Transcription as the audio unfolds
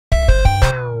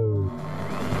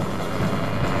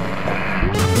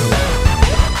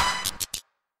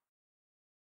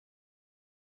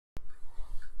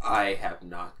I have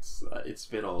not. It's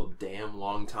been a damn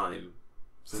long time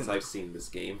since I've seen this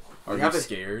game. Are you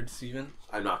scared, Steven?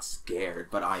 I'm not scared,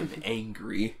 but I'm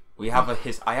angry. I have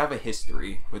a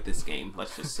history with this game,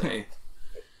 let's just say.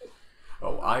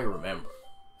 Oh, I remember.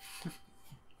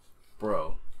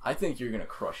 Bro, I think you're gonna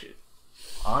crush it.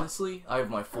 Honestly, I have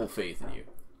my full faith in you.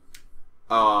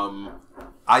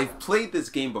 I've played this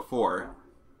game before,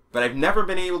 but I've never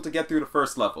been able to get through the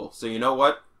first level. So you know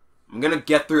what? I'm gonna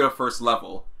get through the first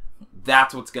level.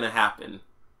 That's what's gonna happen.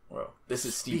 Bro, this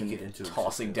is Steven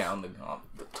tossing down the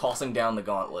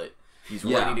gauntlet. He's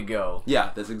ready to go.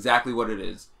 Yeah, that's exactly what it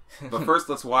is. But first,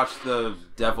 let's watch the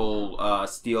devil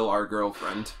steal our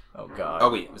girlfriend. Oh god.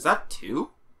 Oh wait, was that 2?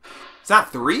 Is that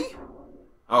 3?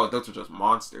 Oh, those are just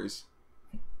monsters.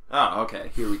 Oh,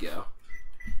 okay. Here we go.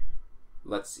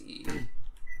 Let's see.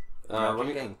 Let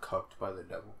me getting cooked by the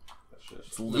devil. That's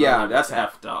just that's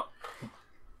effed up.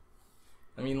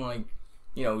 I mean, like,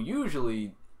 you know,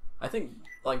 usually, I think,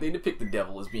 like, they depict the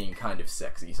devil as being kind of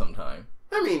sexy sometimes.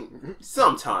 I mean,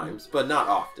 sometimes, but not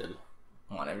often.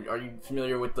 Come on, are you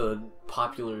familiar with the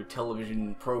popular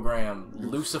television program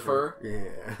Lucifer?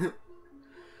 Yeah.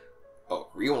 Oh,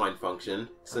 rewind function.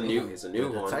 It's a new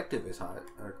one. Detective is hot.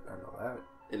 I know that.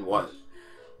 In what?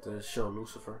 The show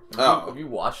Lucifer. Have you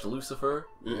watched Lucifer?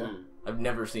 Yeah. I've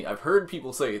never seen. I've heard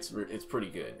people say it's pretty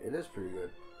good. It is pretty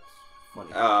good. Funny.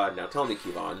 Now tell me,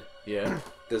 Kevon. Yeah.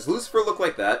 Does Lucifer look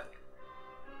like that?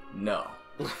 No.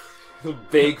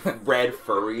 Big red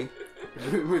furry.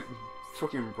 With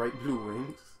fucking bright blue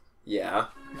wings. Yeah.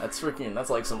 That's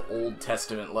like some Old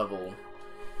Testament level.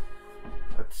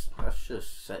 That's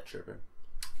just set tripping.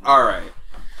 Alright.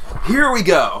 Here we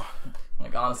go.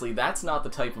 Like, honestly, that's not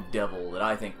the type of devil that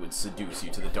I think would seduce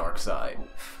you to the dark side.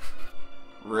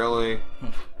 Really?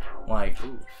 Like,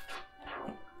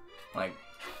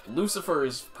 Lucifer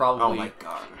is probably oh my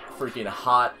god, freaking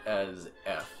hot as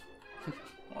F.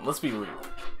 Well, let's be real.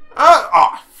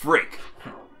 Freak.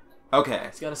 Okay.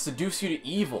 He's gotta seduce you to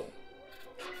evil.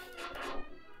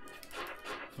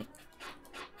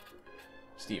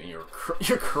 Steven, you're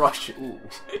crushing. Ooh.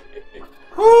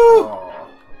 Woo! Oh.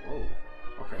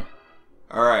 Okay.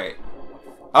 Alright.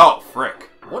 Oh, frick.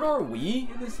 What are we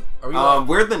in this? Are we like...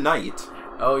 we're the knight.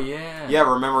 Oh, yeah. Yeah,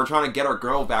 remember, we're trying to get our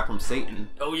girl back from Satan.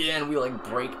 Oh, yeah, and we, like,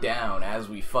 break down as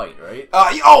we fight, right?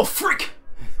 Oh, frick!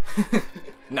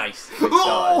 Nice.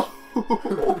 Oh!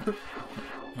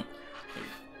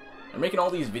 They're making all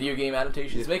these video game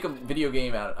adaptations. Make a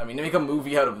make a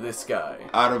movie out of this guy.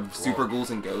 Out of Super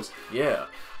Ghouls and Ghosts. Yeah.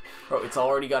 Bro, it's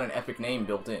already got an epic name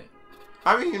built in.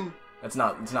 I mean... It's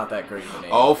not that great of a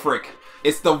name. Oh, frick.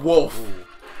 It's the wolf.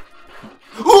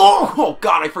 Oh,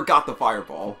 god, I forgot the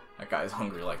fireball. That guy's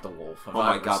hungry like the wolf. Oh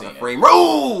my god, the frame.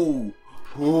 Oh!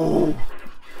 Oh!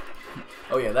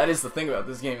 Oh yeah, that is the thing about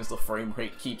this game is the frame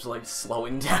rate keeps like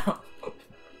slowing down.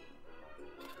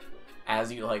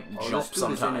 As you like jump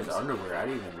sometimes. His underwear. I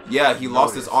didn't even yeah, he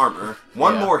lost his armor.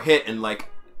 One more hit and like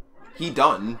he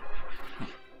done.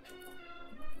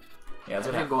 Yeah, that's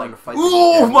what happened. Like,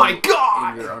 oh my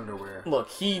god! In your underwear. Look,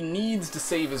 he needs to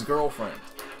save his girlfriend.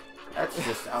 That's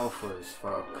just alpha as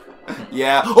fuck.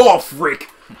 Yeah. Oh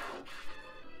frick!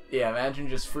 Yeah, imagine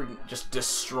just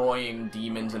destroying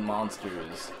demons and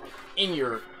monsters in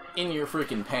your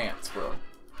freaking pants, bro.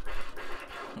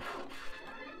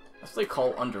 That's what they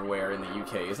call underwear in the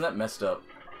UK. Isn't that messed up?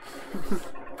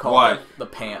 Call what? The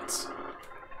pants.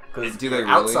 Because do they really?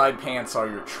 Outside pants are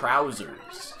your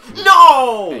trousers.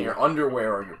 No! And your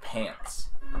underwear are your pants.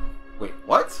 Wait,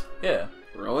 what? Yeah.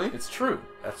 Really? It's true.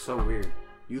 That's so weird.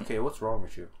 UK, what's wrong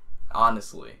with you?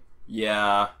 Honestly.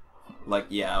 Yeah. Like,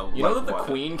 yeah. You know that the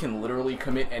Queen can literally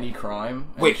commit any crime?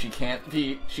 And wait. She can't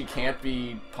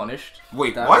be punished?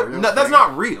 Wait, what? No, that's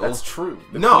not real. That's true.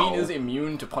 The Queen is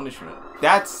immune to punishment.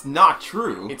 That's not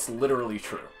true. It's literally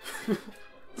true.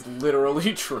 It's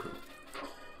literally true.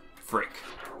 Frick.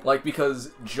 Like,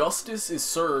 because justice is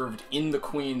served in the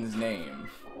Queen's name.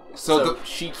 So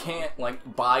she can't,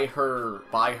 like, by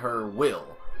her will.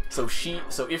 So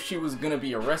if she was gonna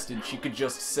be arrested, she could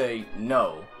just say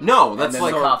no. No, that's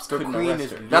like the cops the couldn't Queen arrest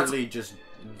is her. literally just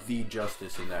the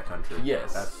justice in that country.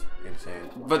 Yes. That's insane.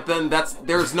 But then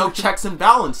there's no checks and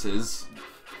balances.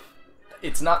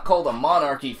 It's not called a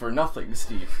monarchy for nothing,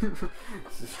 Steve.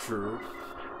 This is true.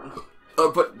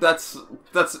 But that's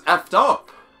effed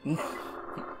up.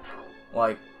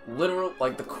 Like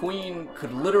the Queen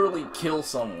could literally kill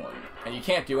someone, and you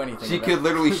can't do anything. She could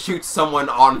literally shoot someone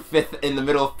on in the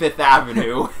middle of Fifth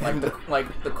Avenue.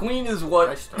 like the Queen is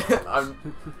what.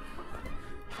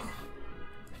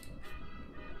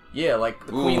 Yeah, like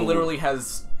the Queen literally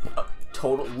has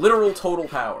total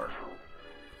power.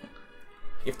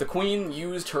 if the queen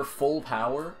used her full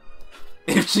power...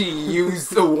 If she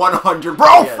used the 100...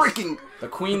 Bro, yes, freaking... The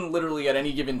queen literally at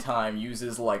any given time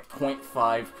uses like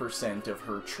 0.5% of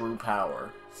her true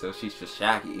power. So she's just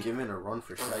Shaggy. Giving a run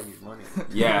for Shaggy's money.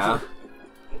 Yeah.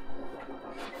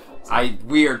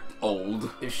 We are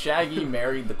old. If Shaggy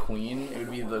married the queen, it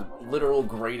would be the literal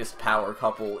greatest power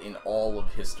couple in all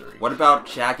of history. What about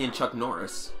Shaggy and Chuck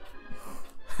Norris?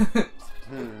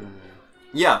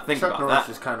 Yeah, think Chuck about Norris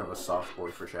that. is kind of a soft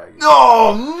boy for Shaggy.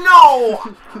 Oh,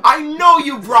 no! I know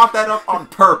you brought that up on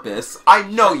purpose. I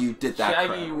know you did that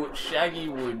crap. Shaggy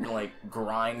would, like,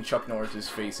 grind Chuck Norris's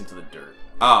face into the dirt.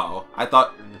 Oh, I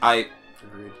thought...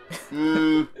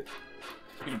 Agreed.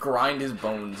 He'd grind his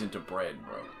bones into bread,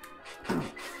 bro.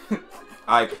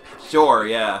 Sure,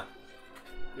 yeah.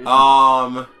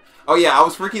 Oh yeah, I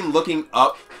was freaking looking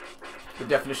up the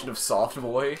definition of soft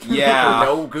boy. Yeah. For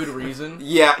no good reason.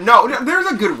 Yeah, no, there's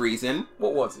a good reason.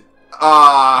 What was it?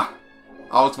 I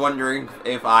was wondering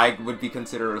if I would be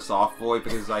considered a soft boy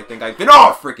because I think I've been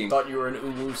freaking. Thought you were an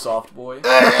uwu soft boy.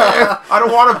 I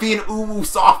don't want to be an uwu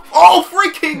soft. Oh,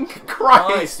 freaking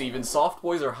Christ! Hi, Steven. Soft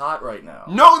boys are hot right now.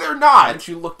 No, they're not. Haven't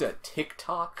you looked at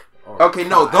TikTok? Okay,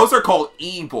 no, those are called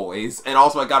e-boys, and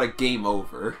also I got a game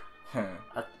over.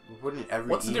 Wouldn't every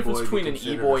What's the difference between an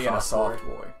e-boy and a soft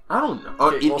boy? I don't know.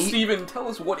 Okay, well, Steven, tell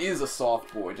us what is a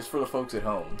soft boy, just for the folks at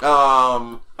home.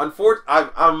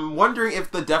 I'm wondering if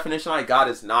the definition I got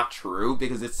is not true,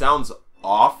 because it sounds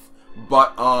off,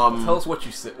 but, Tell us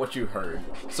what you heard.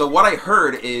 So what I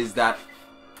heard is that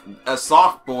a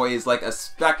soft boy is like a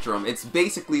spectrum. It's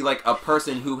basically like a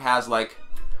person who has, like,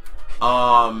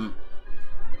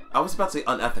 I was about to say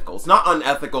unethical. It's not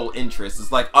unethical interests. It's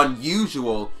like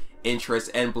unusual interests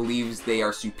and believes they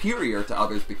are superior to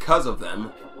others because of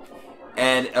them.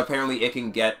 And apparently it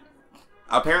can get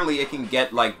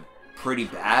like pretty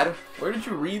bad. Where did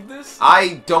you read this?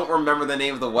 I don't remember the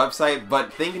name of the website,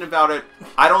 but thinking about it,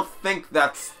 I don't think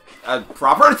that's a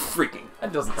proper freaking.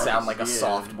 That doesn't sound like a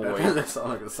soft boy. That doesn't sound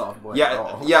like a soft boy Yeah, at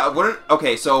all. yeah. Wouldn't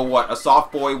okay? So what? A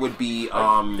soft boy would be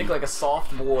I think like a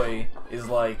soft boy is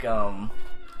like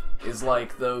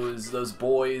those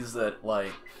boys that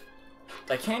like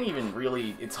I can't even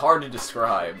really. It's hard to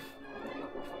describe.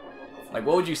 Like,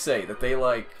 what would you say that they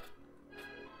like?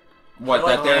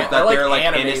 What they're they're like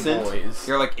anime innocent boys.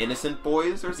 They're like innocent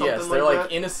boys or something. Yes, they're like like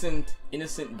that?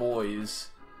 innocent boys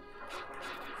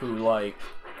who like.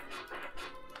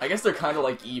 I guess they're kind of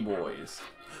like e-boys.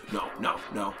 No,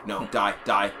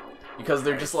 die. Because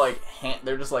they're just like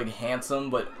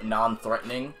handsome but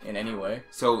non-threatening in any way.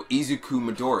 So Izuku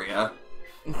Midoriya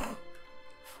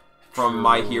from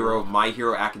My Hero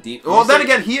Academia. Well, then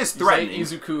again, he is threatening. You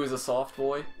say Izuku is a soft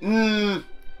boy? Then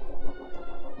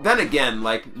again,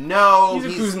 like no,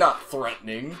 Izuku's not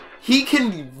threatening. He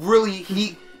can really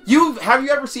have you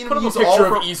ever seen him Put up use a picture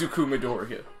of all Izuku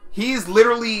Midoriya. He's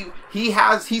literally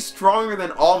he's stronger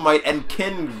than All Might and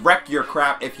can wreck your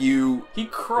crap if you. He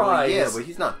cries. Well, yeah, but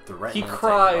he's not threatening. He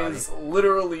cries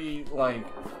literally like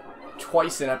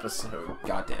twice an episode.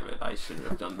 God damn it! I shouldn't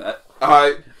have done that.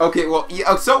 Okay. Well,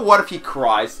 yeah, so what if he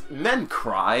cries? Men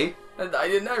cry.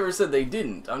 I never said they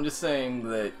didn't. I'm just saying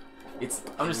that it's.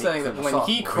 I'm just saying that when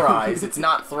he boy. cries, it's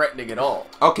not threatening at all.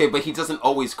 Okay, but he doesn't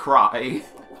always cry.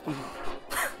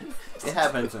 It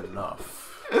happens enough.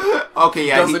 Okay,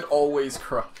 yeah. He doesn't always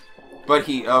cry. But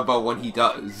when he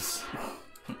does,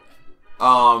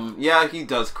 yeah, he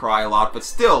does cry a lot. But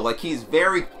still, like he's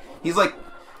like,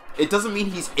 it doesn't mean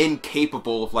he's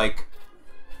incapable of like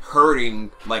hurting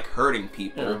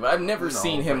people. Yeah, but I've never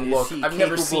seen him look. I've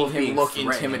never seen him look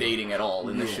intimidating at all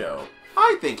in the show.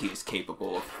 I think he's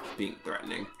capable of being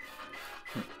threatening.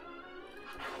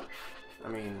 I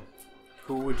mean,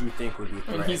 who would you think would be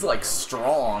threatening? I mean, he's like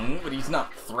strong, but he's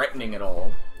not threatening at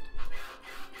all.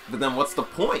 But then what's the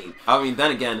point? I mean,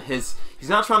 then again, he's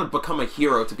not trying to become a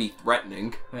hero to be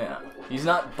threatening. Yeah, he's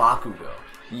not Bakugo.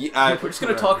 Yeah, We're just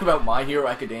gonna talk about My Hero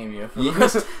Academia for the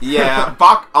rest. Yeah,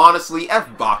 honestly, F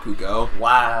Bakugo.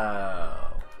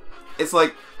 Wow. It's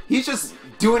like he's just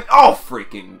doing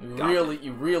freaking.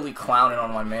 You really clowning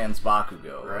on my man's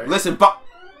Bakugo, right? Listen,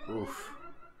 Oof.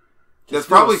 That's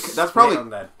probably on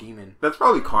that demon. That's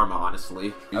probably karma,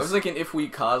 honestly. I was thinking if we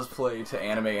cosplay to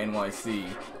Anime NYC,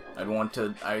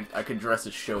 I could dress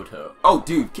as Shoto. Oh,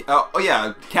 dude. Oh,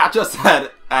 yeah. Catch us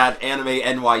at Anime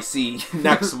NYC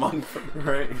next month.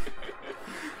 Right.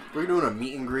 We're doing a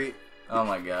meet and greet. Oh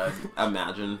my god.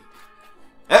 Imagine.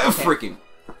 Freaking.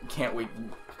 Can't wait.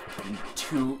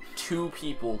 Two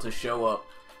people to show up.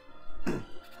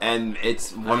 And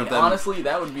it's one of them. Honestly,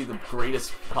 that would be the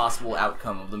greatest possible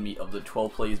outcome of the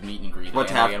 12 plays meet and greet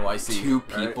at Anime NYC. Two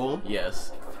people? Right?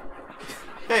 Yes.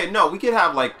 Hey, no, we could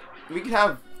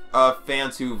have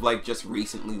fans who've like just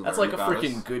recently learned That's like a about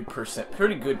freaking us.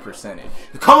 pretty good percentage.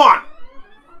 Come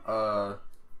on!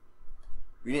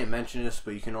 We didn't mention this,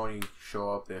 but you can only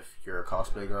show up if you're a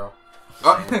cosplay girl.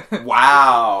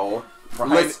 Wow.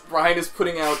 Brian is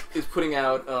putting out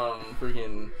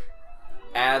freaking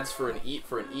ads for an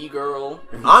e-girl.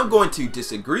 I'm going to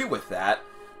disagree with that.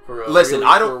 For Listen,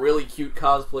 for really cute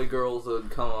cosplay girls that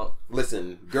would come up.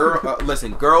 Listen,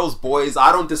 girls, boys,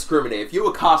 I don't discriminate. If you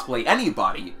would cosplay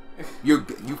anybody, you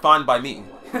fine by me.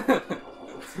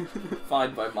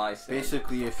 Fine by my side.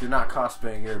 Basically, if you're not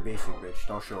cosplaying, you're a basic bitch.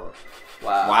 Don't show up.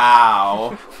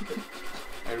 Wow.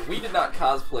 And we did not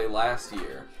cosplay last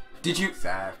year. Did you?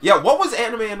 Sad. Yeah, what was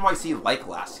Anime NYC like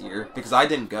last year? Because I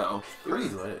didn't go. Pretty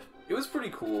lit. It was pretty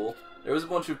cool. There was a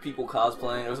bunch of people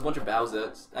cosplaying. There was a bunch of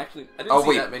Bowsettes. Actually, I didn't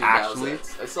see that many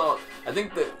Bowsettes.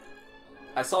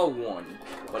 I saw one,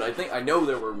 but I know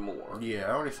there were more. Yeah,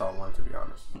 I only saw one, to be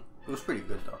honest. It was pretty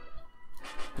good though.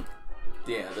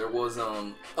 Yeah, there was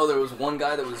there was one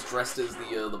guy that was dressed as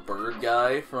the bird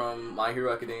guy from My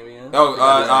Hero Academia.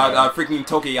 Freaking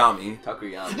Takayami.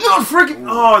 Takayami. No, freaking!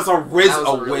 Oh, it's a That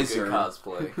was a really wizard. good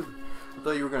cosplay. I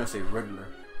thought you were gonna say Riddler.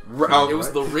 It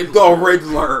was the Riddler. The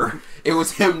Riddler. It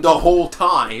was him the whole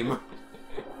time.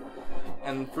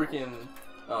 And freaking,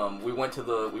 we went to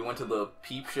the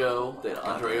peep show that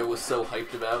Andrea was so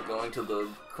hyped about, going to the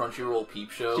Crunchyroll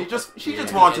peep show. She just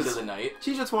at wanted the end of the night.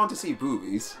 She just wanted to see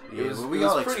boobies. Yeah, It was we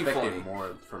all pretty expected funny.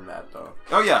 more from that though.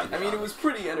 Oh yeah. I mean, it was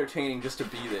pretty entertaining just to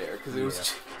be there because it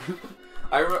was.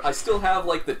 I still have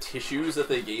like the tissues that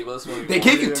they gave us when we. They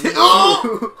gave you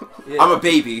Yeah. I'm a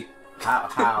baby.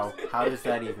 How does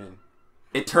that even?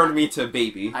 It turned me to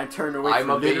baby. I turned away I'm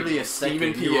from a literally baby. a second.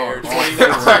 Stephen Pierre,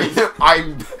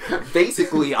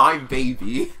 I'm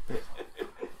baby.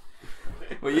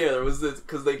 But yeah, there was this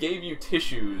because they gave you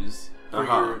tissues for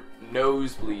your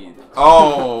nosebleed.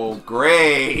 Oh,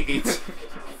 great!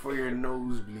 For your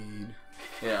nosebleed.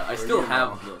 Yeah, I still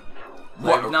have them.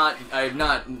 I have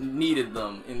not needed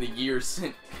them in the years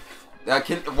since.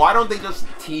 Why don't they just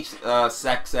teach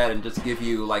sex ed and just give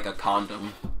you like a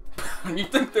condom? You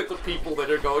think that the people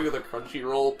that are going to the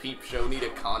Crunchyroll peep show need a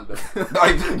condom?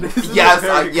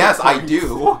 Yes, I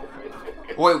do.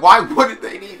 Wait, why wouldn't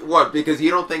they need what? Because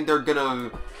you don't think they're gonna,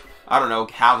 I don't know,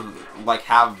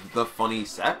 have the funny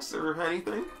sex or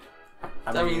anything?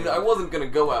 I mean, I wasn't gonna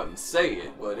go out and say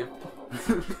it, but if...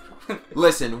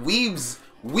 Listen, weebs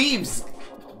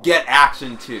get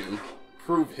action too.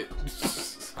 Prove it.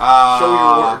 Show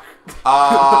your work.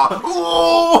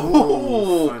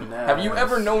 Ooh. Have you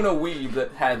ever known a weeb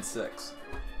that had sex?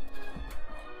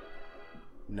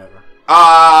 Never.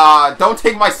 Don't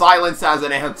take my silence as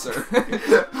an answer.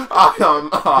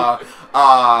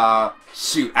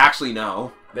 Shoot, actually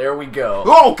no. There we go.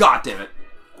 Oh, god damn it.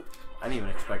 I didn't even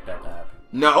expect that to happen.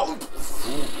 No.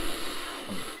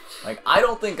 Like, I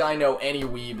don't think I know any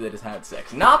weeb that has had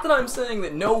sex. Not that I'm saying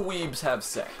that no weebs have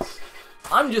sex.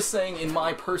 I'm just saying in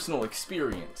my personal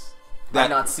experience, I've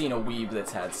not seen a weeb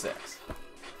that's had sex.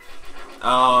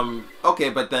 Okay,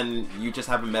 but then you just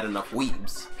haven't met enough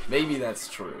weebs. Maybe that's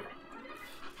true.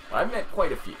 But I've met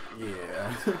quite a few.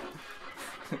 Yeah.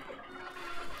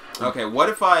 Okay, what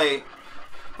if I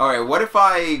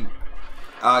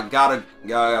got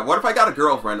a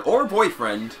girlfriend or a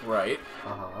boyfriend, Right.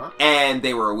 and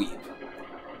they were a weeb,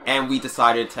 and we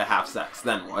decided to have sex?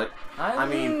 Then what? I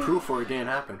mean, proof or it didn't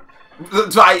happen.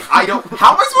 I don't.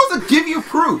 How am I supposed to give you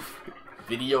proof?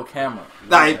 Video camera.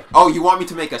 Oh, you want me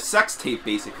to make a sex tape,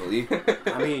 basically?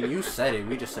 I mean, you said it.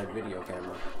 We just said video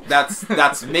camera.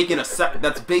 That's making a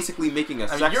That's basically making a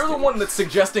sex tape. You're the one that's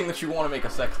suggesting that you want to make a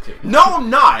sex tape. No, I'm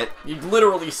not. You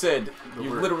literally said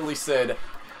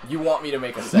you want me to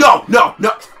make a sex No, tape. no,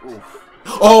 no. Oof.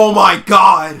 Oh my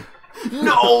god.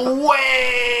 No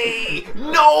way!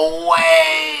 No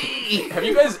way! Have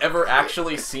you guys ever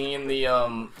actually seen the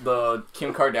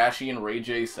Kim Kardashian Ray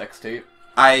J sex tape?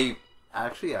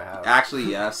 Actually, I have. Actually,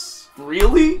 yes.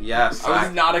 Really? Yes. I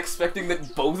was not expecting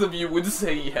that both of you would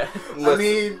say yes. I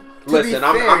mean, listen,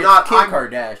 to be fair, I'm not. Kim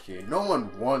Kardashian. No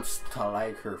one wants to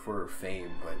like her for her fame,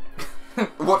 but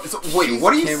what? So, wait,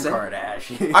 what are you Kim saying?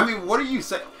 Kardashian. I mean, what are you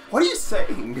saying? What are you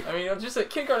saying? I mean, I'm just saying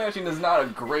Kim Kardashian is not a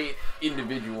great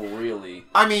individual, really.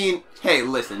 I mean, hey,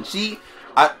 listen,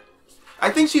 I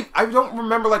think I don't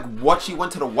remember, like, what she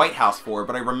went to the White House for,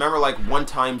 but I remember, like, one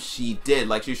time she did,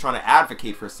 like, she was trying to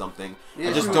advocate for something.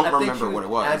 Yeah, I just don't remember what it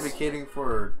was. Advocating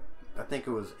for, I think it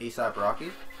was A$AP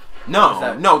Rocky? No,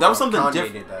 that was something Kanye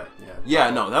different. did that, Yeah,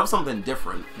 no, that was something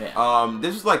different. Yeah.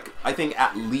 This was, like, I think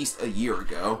at least a year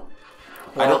ago.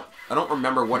 Well, I don't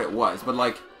remember what it was, but,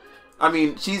 like, I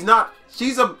mean, she's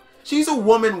she's a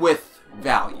woman with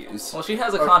values. Well, she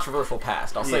has a controversial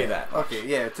past. I'll say that. Okay,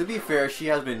 yeah. To be fair, she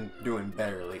has been doing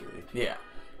better lately. Yeah,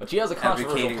 but she has a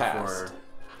controversial past. For,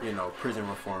 prison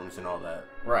reforms and all that.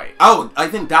 Right. Oh, I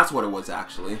think that's what it was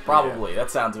actually. Probably.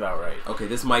 That sounds about right. Okay,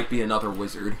 this might be another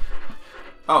wizard.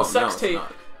 Oh, sex tape. It's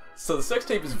not. So the sex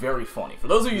tape is very funny. For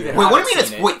those of you that what haven't do you mean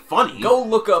seen it's funny? Go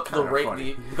look up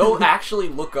go actually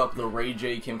look up the Ray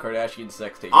J Kim Kardashian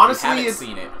sex tape. Honestly, if you haven't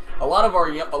seen it. A lot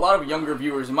of younger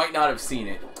viewers might not have seen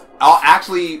it. I'll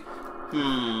actually.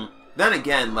 Then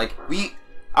again,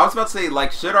 I was about to say,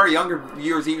 should our younger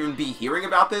viewers even be hearing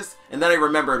about this? And then I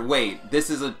remembered, wait, this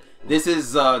is an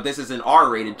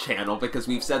R-rated channel because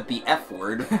we've said the F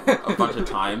word a bunch of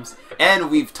times, and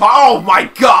we've oh my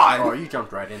god! Oh, you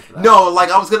jumped right into that. No,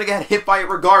 I was gonna get hit by it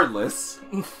regardless.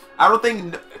 I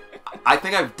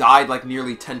think I've died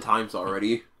nearly 10 times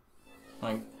already.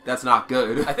 That's not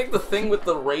good. I think the thing with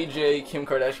the Ray J Kim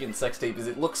Kardashian sex tape is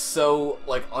it looks so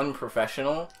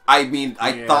unprofessional. I mean,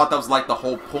 I thought that was the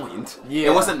whole point. Yeah.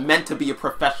 It wasn't meant to be a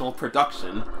professional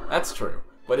production. That's true,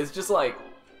 but it's just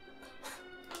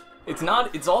it's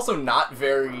not. It's also not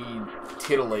very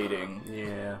titillating.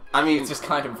 Yeah. I mean, it's just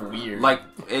kind of weird.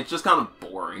 It's just kind of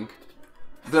boring.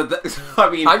 I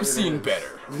mean, I've seen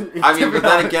better. I mean, but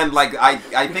then again,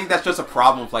 I think that's just a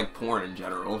problem with porn in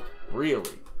general.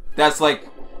 Really? That's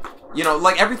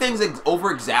everything's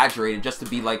over exaggerated just to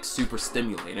be super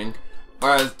stimulating,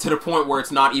 to the point where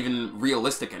it's not even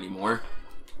realistic anymore.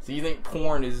 So you think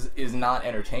porn is not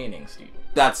entertaining, Steve?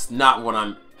 That's not what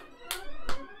I'm.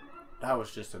 That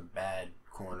was just a bad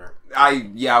corner. I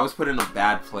was put in a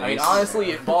bad place. I mean,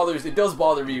 honestly, it does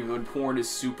bother me when porn is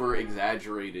super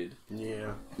exaggerated.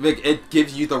 Yeah. It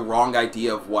gives you the wrong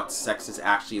idea of what sex is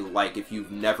actually like if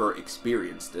you've never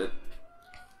experienced it.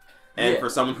 And for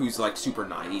someone who's super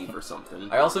naive or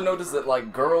something. I also noticed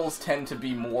that girls tend to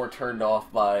be more turned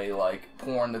off by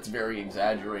porn that's very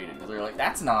exaggerated. They're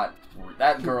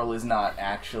that girl is not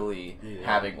actually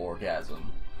having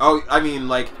orgasm. Oh, I mean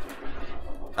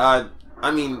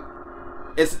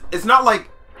it's not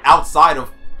outside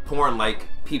of porn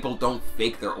people don't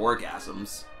fake their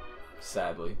orgasms.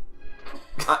 Sadly.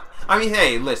 I mean,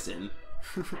 hey, listen.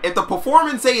 If the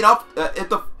performance ate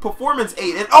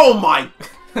it, oh my.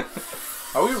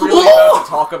 Are we really about to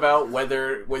talk about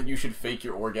whether you should fake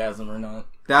your orgasm or not?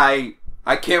 I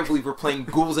can't believe we're playing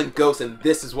Ghouls and Ghosts and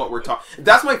this is what we're talking.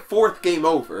 That's my 4th game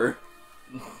over.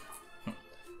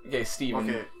 Okay,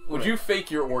 Steven, would you fake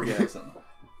your orgasm?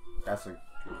 That's a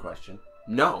good question.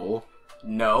 No.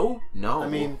 No? No. I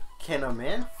mean, can a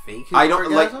man fake his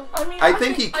orgasm? I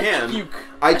think he can.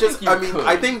 I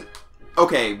think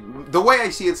okay, the way I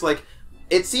see it's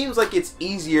it seems like it's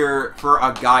easier for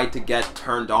a guy to get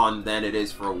turned on than it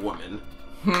is for a woman.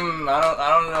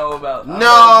 I don't know about that.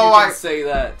 No, I can say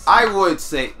that. I would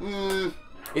say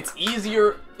it's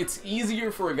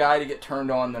easier for a guy to get turned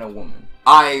on than a woman.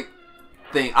 I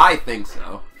think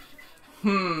so.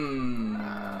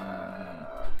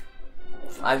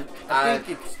 I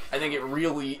think it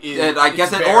really is. And I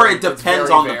guess it depends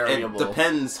on it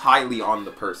depends highly on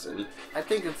the person. I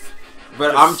think it's.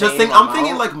 But I'm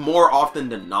thinking more often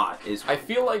than not is. I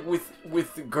feel like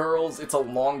with girls it's a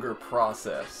longer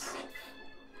process.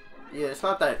 Yeah, it's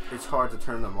not that it's hard to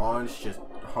turn them on. It's just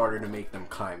harder to make them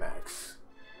climax.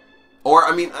 Or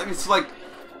I mean, it's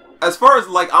as far as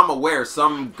I'm aware,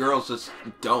 some girls just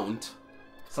don't.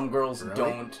 Some girls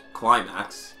don't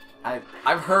climax. I've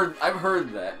heard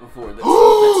that before. That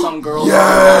some girls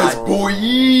boy.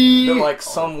 That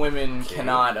some women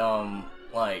cannot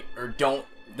or don't.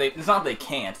 It's not they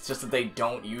can't. It's just that they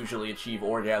don't usually achieve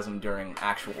orgasm during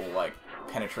actual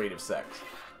penetrative sex.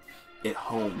 It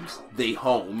homes. They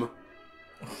home.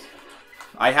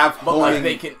 I have homing.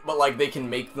 They can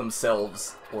make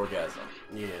themselves orgasm.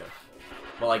 Yeah.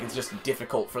 But it's just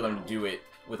difficult for them to do it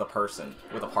with a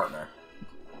partner.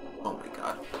 Oh my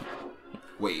god.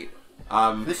 Wait.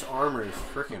 This armor is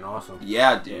freaking awesome.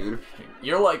 Yeah, dude.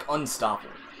 You're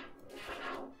unstoppable.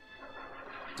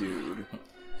 Dude.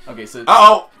 Okay, so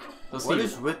what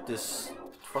is with this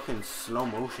fucking slow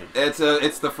motion? It's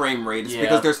the frame rate. It's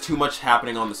because there's too much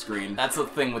happening on the screen. That's the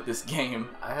thing with this game.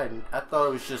 I thought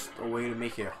it was just a way to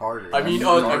make it harder.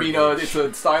 It's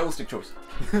a stylistic choice.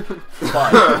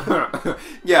 But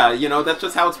yeah, that's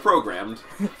just how it's programmed.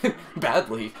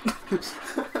 Badly.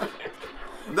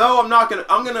 Though I'm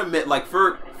gonna admit,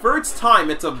 for its time,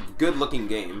 it's a good looking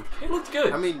game. It looks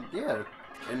good. I mean, yeah.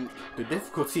 And the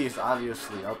difficulty is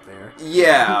obviously up there.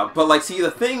 Yeah, but see,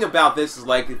 the thing about this is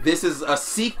this is a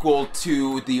sequel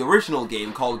to the original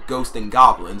game called Ghosts and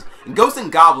Goblins. And Ghosts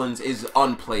and Goblins is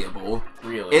unplayable.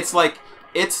 Really? It's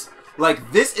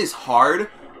this is hard,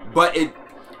 but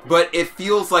but it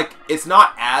feels like it's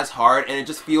not as hard, and it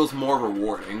just feels more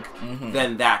rewarding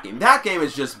than that game. That game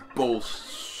is just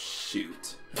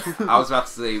bullshit. I was about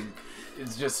to say...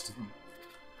 It's just...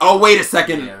 Oh, wait a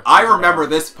second. Yeah, I remember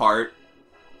this part.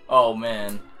 Oh,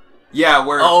 man. Yeah,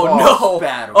 where... Oh, no.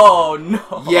 Battle. Oh,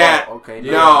 no. Yeah. Oh, okay.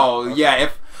 No. Okay. Yeah,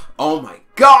 if... Oh, my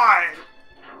God.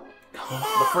 The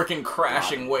freaking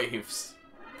crashing waves.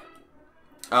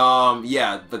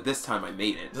 Yeah, but this time I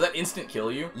made it. Does that instant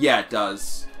kill you? Yeah, it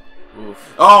does.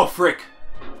 Oof. Oh, frick.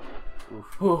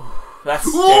 Oof. That's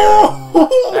scary.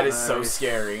 That is so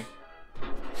scary.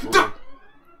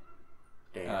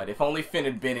 God, if only Finn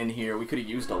had been in here, we could have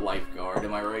used a lifeguard.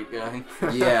 Am I right, guy?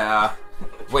 Yeah.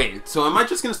 Wait, so am I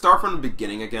just gonna start from the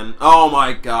beginning again? Oh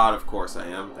my God, of course I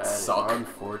am. That's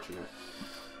unfortunate.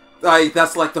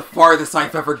 That's like the farthest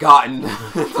I've ever gotten.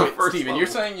 Wait, Steven, you're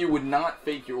saying you would not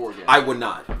fake your orgasm? I would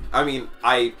not. I mean,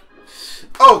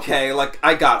 okay, like,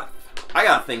 I gotta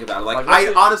think about it. Like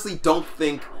I honestly don't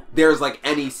think there's, like,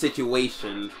 any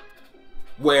situation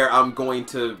where I'm going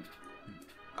to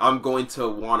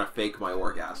want to fake my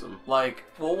orgasm. Like,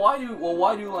 well, why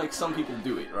do like some people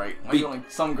do it, right? Why do like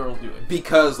some girls do it?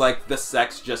 Because like the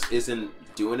sex just isn't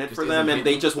doing it for them, and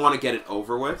they just want to get it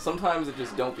over with. Sometimes it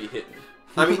just don't be hitting.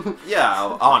 I mean,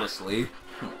 yeah, honestly.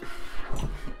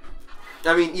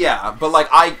 I mean, yeah, but like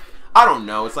I don't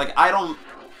know. It's like I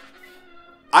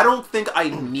don't think I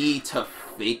need to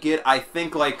fake it. I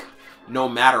think like no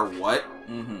matter what,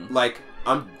 like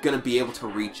I'm gonna be able to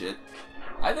reach it.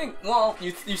 I think, well,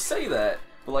 you say that,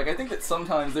 but, like, I think that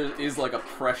sometimes there is, like, a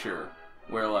pressure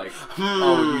where, like,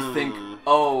 oh, you think,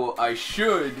 oh, I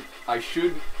should,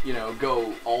 you know,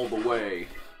 go all the way.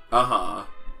 Uh-huh.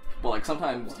 But, like,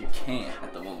 sometimes you can't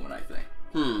at the moment, I think.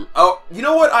 Oh, you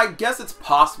know what? I guess it's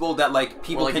possible that, like,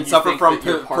 people can suffer from... That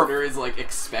your partner is, like,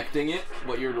 expecting it,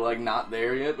 but you're, like, not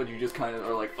there yet, but you just kind of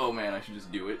are like, oh, man, I should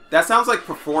just do it. That sounds like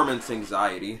performance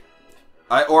anxiety.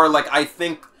 I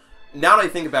think... Now that I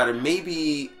think about it,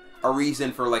 maybe a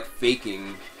reason for, like,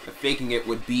 faking it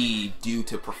would be due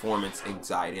to performance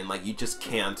anxiety, and, like, you just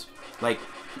can't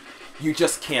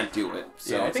do it.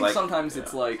 So yeah, I think like, sometimes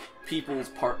it's, like, people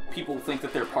think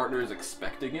that their partner is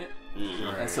expecting it,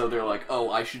 and so they're like,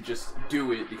 oh, I should just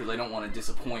do it because I don't want to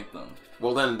disappoint them.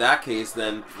 Well, then, in that case,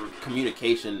 then,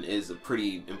 communication is a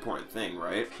pretty important thing,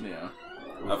 right? Yeah.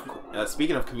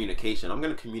 Speaking of communication, I'm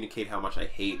going to communicate how much I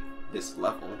hate this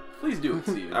level. Please do it,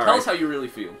 Steven. Tell right. us how you really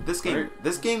feel. This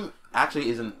game actually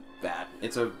isn't bad.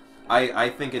 I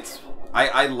think it's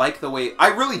I like the way, I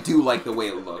really do like the way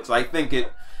it looks. I think the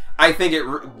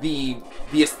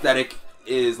aesthetic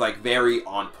is like very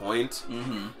on point.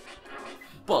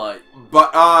 But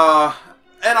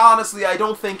and honestly, I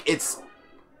don't think it's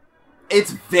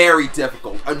very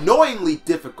difficult, annoyingly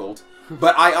difficult.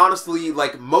 But I honestly,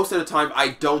 like, most of the time, I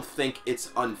don't think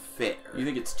it's unfair. You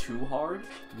think it's too hard?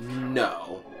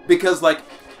 No. Because, like,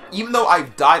 even though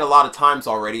I've died a lot of times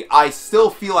already, I still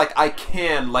feel like I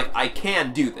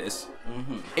can do this.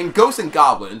 In Ghosts and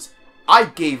Goblins, I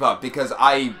gave up because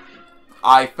I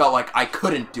felt like I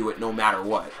couldn't do it no matter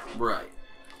what. Right.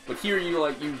 But here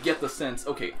you get the sense,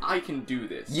 okay, I can do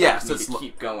this. Yes. I just need to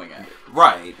keep going at it.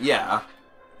 Right, yeah.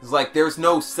 It's like, there's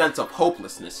no sense of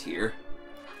hopelessness here.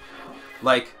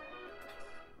 Like,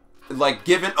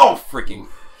 given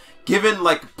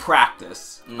like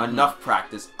practice, enough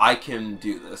practice, I can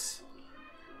do this.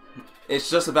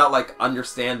 It's just about like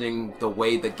understanding the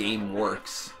way the game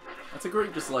works. That's a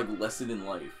great just like lesson in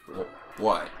life, bro.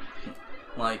 What?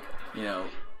 Like, you know,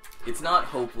 it's not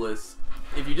hopeless.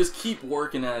 If you just keep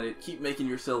working at it, keep making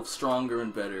yourself stronger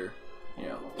and better, you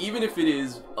know, even if it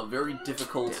is a very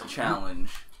difficult challenge,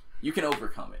 you can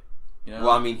overcome it. You know?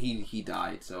 Well, I mean, he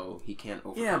died, so he can't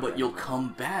overcome. Yeah, but you'll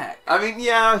come back. I mean,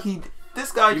 yeah,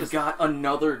 this guy You've got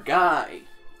another guy.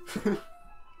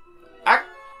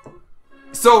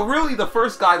 So really, the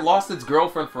first guy lost his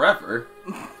girlfriend forever.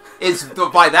 Is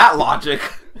by that logic.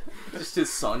 Just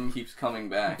his son keeps coming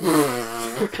back.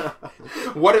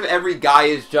 What if every guy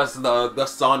is just the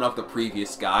son of the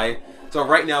previous guy? So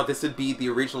right now, this would be the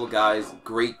original guy's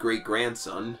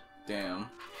great-great-grandson. Damn.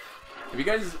 Have you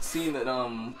guys seen that,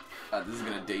 this is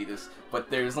gonna date us, but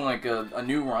there's like a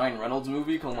new Ryan Reynolds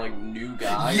movie called like New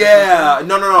Guy? Yeah!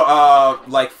 No,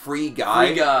 like Free Guy.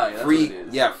 Free Guy, that's what it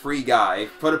is. Yeah, Free Guy.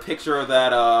 Put a picture of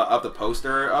that, of the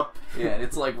poster up. Yeah, and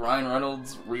it's like Ryan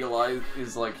Reynolds realizes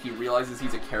he's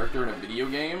a character in a video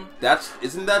game.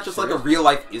 Isn't that just like a real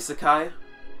life isekai?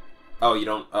 Oh, you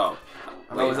don't, oh.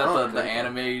 Oh, is that the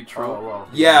anime trope? Oh, well,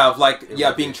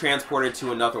 yeah, being transported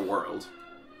to another world.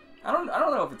 I don't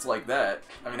know if it's like that.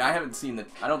 I mean, I haven't seen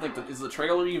I don't think is the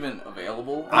trailer even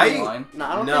available online? No,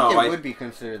 I don't think it would be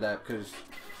considered that because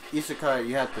isekai,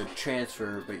 you have to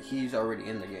transfer, but he's already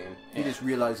in the game. He just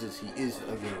realizes he is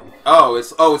a game.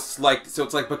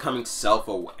 It's like becoming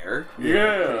self-aware.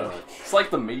 Yeah. It's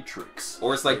like the Matrix.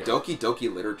 Or it's like Doki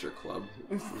Doki Literature Club.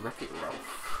 Wreck-It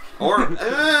Ralph. Or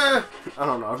I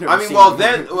don't know. I've never I mean, seen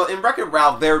in Wreck-It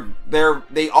Ralph,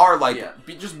 they are like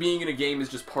just being in a game is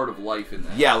just part of life in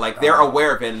that. Yeah, like they're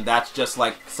aware of it, and that's just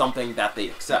like something that they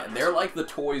accept. Yeah, they're like the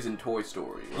toys in Toy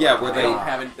Story. Right? Yeah, where they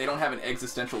don't have an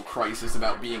existential crisis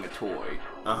about being a toy.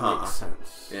 Makes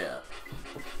sense. Yeah.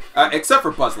 Except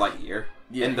for Buzz Lightyear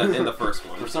in the first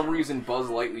one. For some reason, Buzz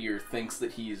Lightyear thinks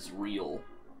that he's real.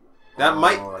 That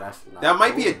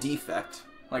might be a defect.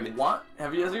 Like, what?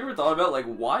 Have you ever thought about, like,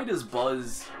 why do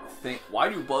Buzz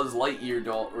Lightyear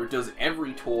or does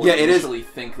every toy initially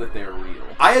think that they're real?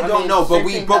 I don't know, but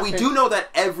we do know that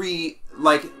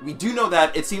we do know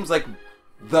that it seems like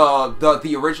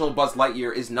the original Buzz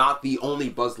Lightyear is not the only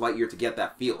Buzz Lightyear to get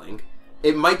that feeling.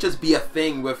 It might just be a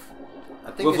thing with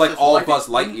like all Buzz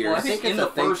Lightyears. I think it's a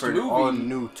thing for all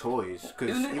new toys,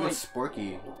 because even like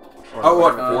Sporky.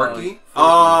 Forky?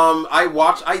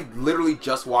 I literally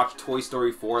just watched Toy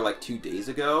Story 4 like 2 days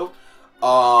ago.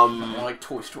 More like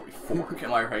Toy Story 4,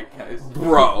 am I right, guys?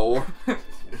 Bro.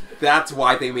 That's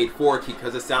why they made Forky,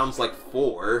 because it sounds like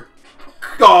 4.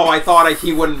 Oh, I thought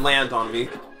he wouldn't land on me. You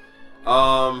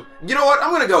know what?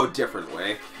 I'm gonna go a different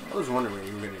way. I was wondering when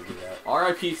you were gonna do that.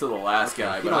 R.I.P. to the last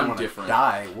guy, but I'm different.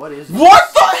 Die. What is this?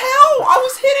 What the hell? I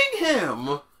was hitting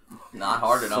him! Not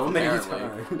hard enough, apparently.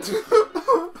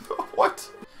 What?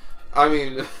 I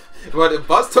mean, but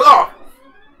Buzz took off!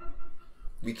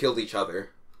 We killed each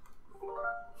other.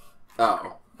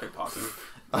 Oh.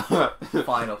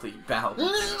 Finally, bow.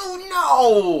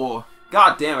 No!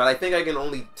 God damn it, I think I can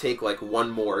only take like one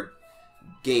more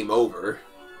game over.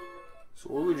 So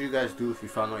what would you guys do if you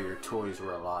found out your toys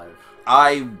were alive?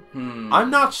 I'm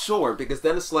not sure, because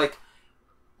then it's like...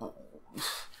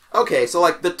 Okay, so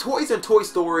like the toys in Toy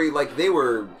Story, like they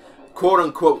were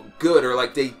quote-unquote good, or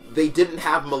like they didn't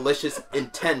have malicious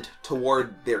intent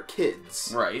toward their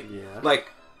kids. Right. Yeah.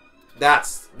 Like,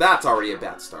 that's already a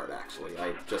bad start, actually.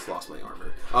 I just lost my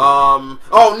armor.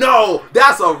 Oh no!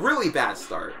 That's a really bad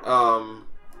start. I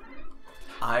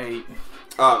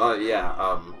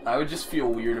would just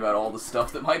feel weird about all the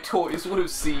stuff that my toys would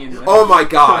have seen. Oh my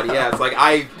god, yeah, it's like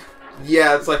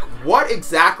it's like, what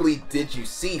exactly did you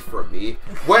see from me?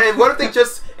 What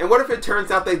if it turns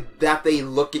out that they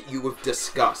look at you with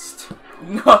disgust?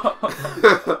 No.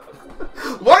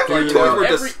 What if your toys were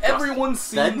disgusting? Everyone's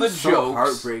seen That'd the be so jokes.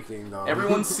 heartbreaking, though.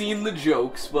 Everyone's seen the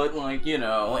jokes, but like, you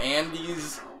know,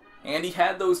 Andy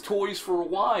had those toys for a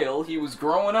while. He was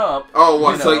growing up. Oh,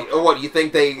 what? So, what? You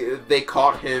think they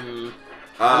caught him?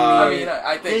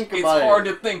 I think it's hard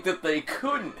to think that they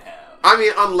couldn't have. I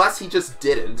mean, unless he just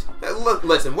didn't.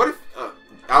 Listen, what if...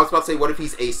 I was about to say, what if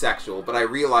he's asexual, but I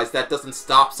realized that doesn't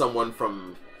stop someone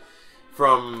from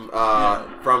playing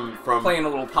a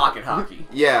little pocket hockey.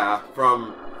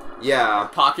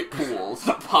 Pocket pools.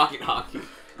 Pocket hockey.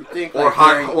 You think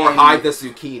hide the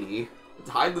zucchini.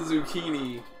 Hide the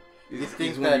zucchini. You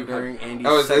think that during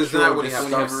Andy's isn't that when you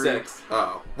have sex?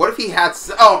 Oh. What if he had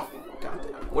oh! God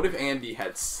damn. What if Andy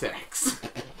had sex?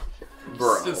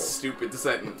 Bro. It's just a stupid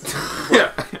sentence.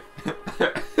 Yeah.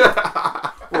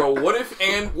 Bro, what if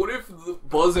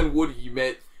Buzz and Woody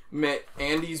met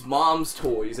Andy's mom's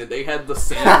toys and they had the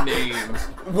same name?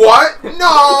 What?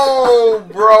 No,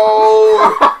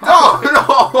 bro. No.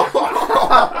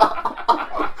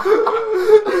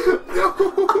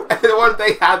 And what if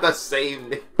they had the same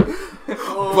name?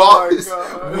 Oh Buzz.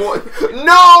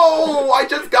 No! I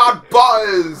just got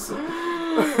Buzz.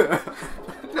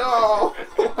 No.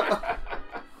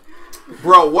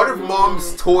 Bro, what if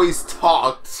Mom's toys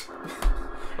talked?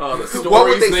 Oh, the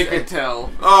stories they could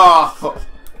tell. Oh.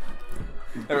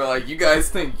 They were like, you guys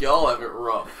think y'all have it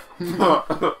rough. You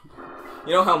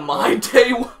know how my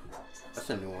day was?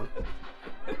 That's a new one.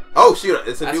 Oh, shoot,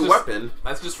 it's a new weapon.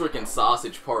 That's just freaking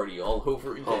Sausage Party all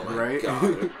over again. Oh, right?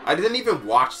 God. I didn't even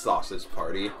watch Sausage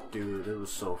Party. Dude, it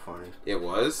was so funny. It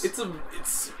was?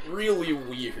 It's really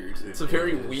weird. It's a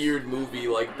very weird movie,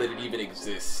 like, that it even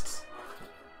exists.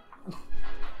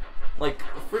 Like,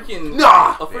 a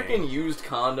freaking used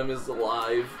condom is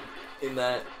alive in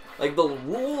that. Like, the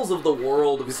rules of the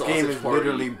world of Sausage Party. This game is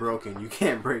literally broken. You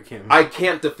can't break him. I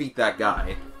can't defeat that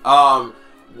guy. I'm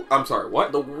sorry,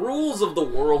 what? The rules of the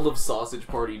world of Sausage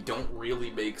Party don't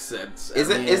really make sense.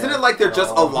 Isn't it like they're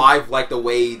just alive like the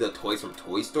way the toys from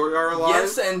Toy Story are alive?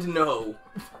 Yes and no.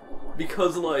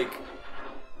 Because, like...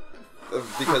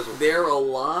 because they're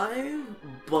alive,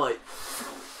 but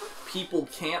people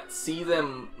can't see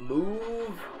them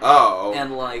move. Oh.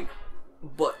 And, like,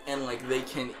 and like they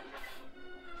can.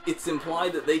 It's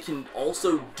implied that they can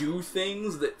also do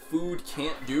things that food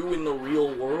can't do in the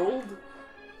real world.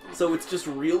 So it's just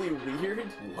really weird.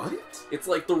 What? It's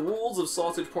like the rules of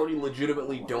Sausage Party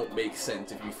legitimately don't make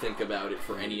sense if you think about it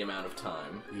for any amount of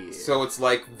time. Yeah. So it's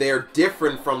like they're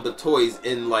different from the toys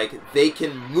in like they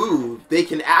can move, they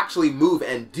can actually move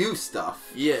and do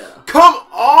stuff. Yeah. Come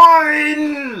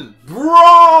on,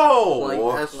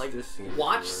 bro!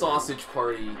 Watch Sausage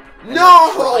Party and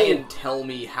No! try and tell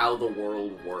me how the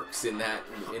world works in that.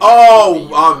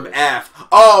 Oh, I'm effed.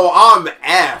 Oh, I'm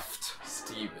effed.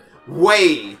 Steven.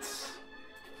 Wait.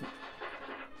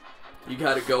 You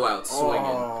gotta go out swinging.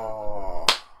 Oh.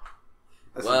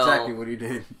 That's Well, exactly what he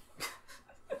did.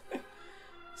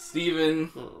 Steven,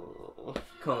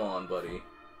 come on, buddy.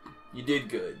 You did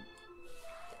good.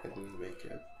 I didn't make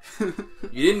it.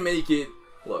 You didn't make it.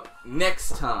 Look,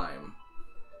 next time.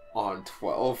 On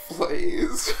 12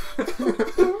 plays.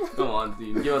 Come on,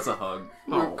 Steven. Give us a hug.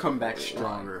 We'll come back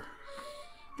stronger.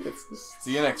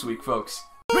 See you next week, folks.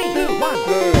 3, 2,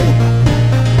 1.